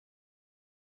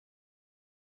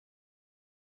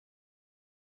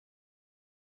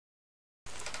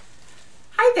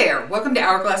Hi there, welcome to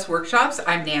Hourglass Workshops.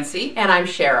 I'm Nancy. And I'm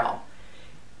Cheryl.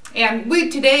 And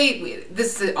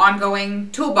this is an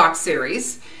ongoing toolbox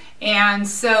series. And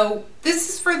so this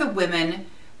is for the women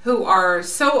who are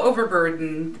so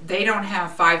overburdened they don't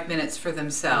have 5 minutes for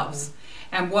themselves.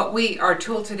 And our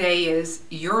tool today is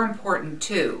You're Important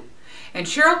Too. And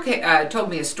Cheryl told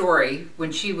me a story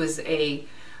when she was a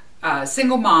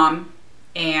single mom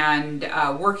and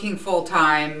working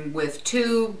full-time with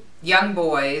 2 young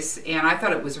boys, and I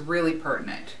thought it was really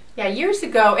pertinent. Yeah, years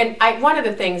ago, and one of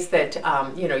the things that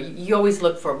you always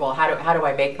look for, well, how do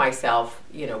I make myself,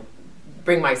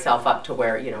 bring myself up to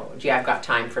where, gee, I've got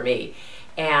time for me.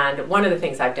 And one of the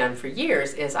things I've done for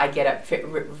years is I get up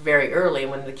very early.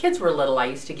 And when the kids were little, I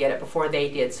used to get up before they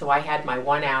did. So I had my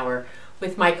 1 hour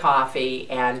with my coffee.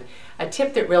 And a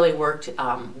tip that really worked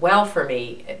well for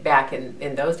me back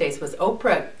in those days was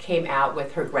Oprah came out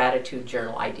with her gratitude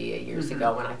journal idea years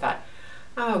ago. And I thought,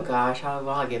 oh gosh,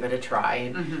 I'll give it a try.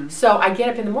 And so I get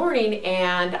up in the morning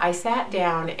and I sat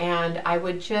down and I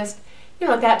would just,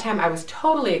 at that time I was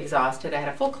totally exhausted. I had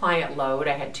a full client load.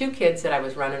 I had 2 kids that I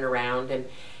was running around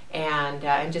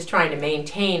and just trying to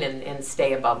maintain and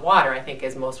stay above water. I think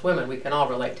as most women, we can all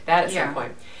relate to that at some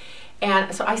point.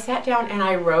 And so I sat down and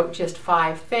I wrote just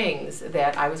 5 things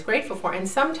that I was grateful for. And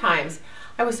sometimes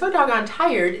I was so doggone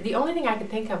tired, the only thing I could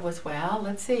think of was, well,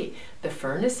 let's see, the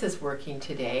furnace is working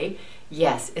today.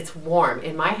 Yes, it's warm.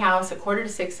 In my house at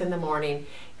 5:45 in the morning,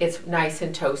 it's nice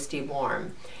and toasty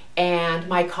warm. And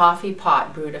my coffee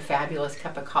pot brewed a fabulous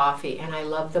cup of coffee, and I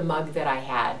love the mug that I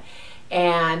had.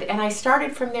 And I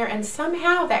started from there, and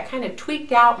somehow that kind of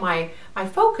tweaked out my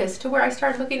focus to where I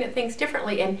started looking at things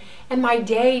differently, and my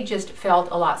day just felt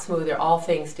a lot smoother. All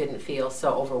things didn't feel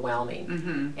so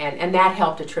overwhelming, and that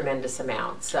helped a tremendous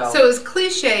amount. So as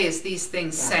cliche as these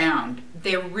things sound,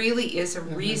 there really is a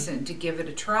reason to give it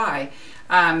a try.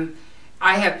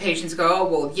 I have patients go, oh,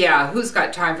 well, yeah, who's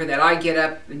got time for that? I get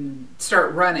up and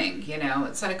start running,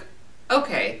 It's like,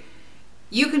 okay,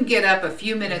 you can get up a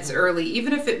few minutes early,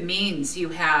 even if it means you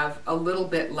have a little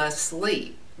bit less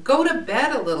sleep. Go to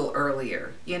bed a little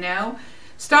earlier,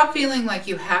 Stop feeling like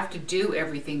you have to do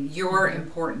everything. You're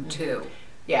important too.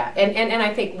 Yeah, and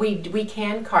I think we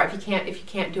can carve. If you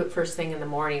can't do it first thing in the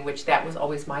morning, which that was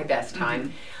always my best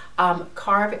time,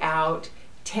 carve out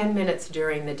 10 minutes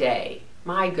during the day.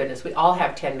 My goodness, we all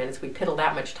have 10 minutes. We piddle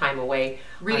that much time away.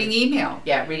 Reading email.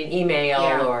 Yeah, reading email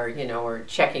or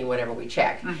checking whatever we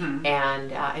check.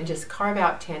 And just carve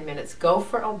out 10 minutes. Go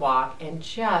for a walk and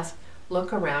just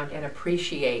look around and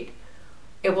appreciate.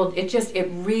 It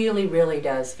really, really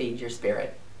does feed your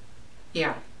spirit.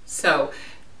 Yeah. So,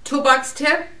 toolbox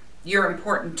tip, you're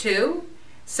important too.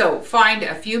 So find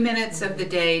a few minutes of the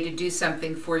day to do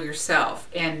something for yourself.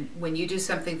 And when you do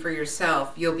something for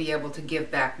yourself, you'll be able to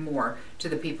give back more to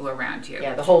the people around you.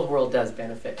 Yeah, the whole world does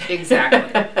benefit.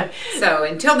 Exactly. So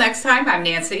until next time, I'm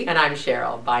Nancy. And I'm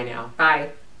Cheryl. Bye now. Bye.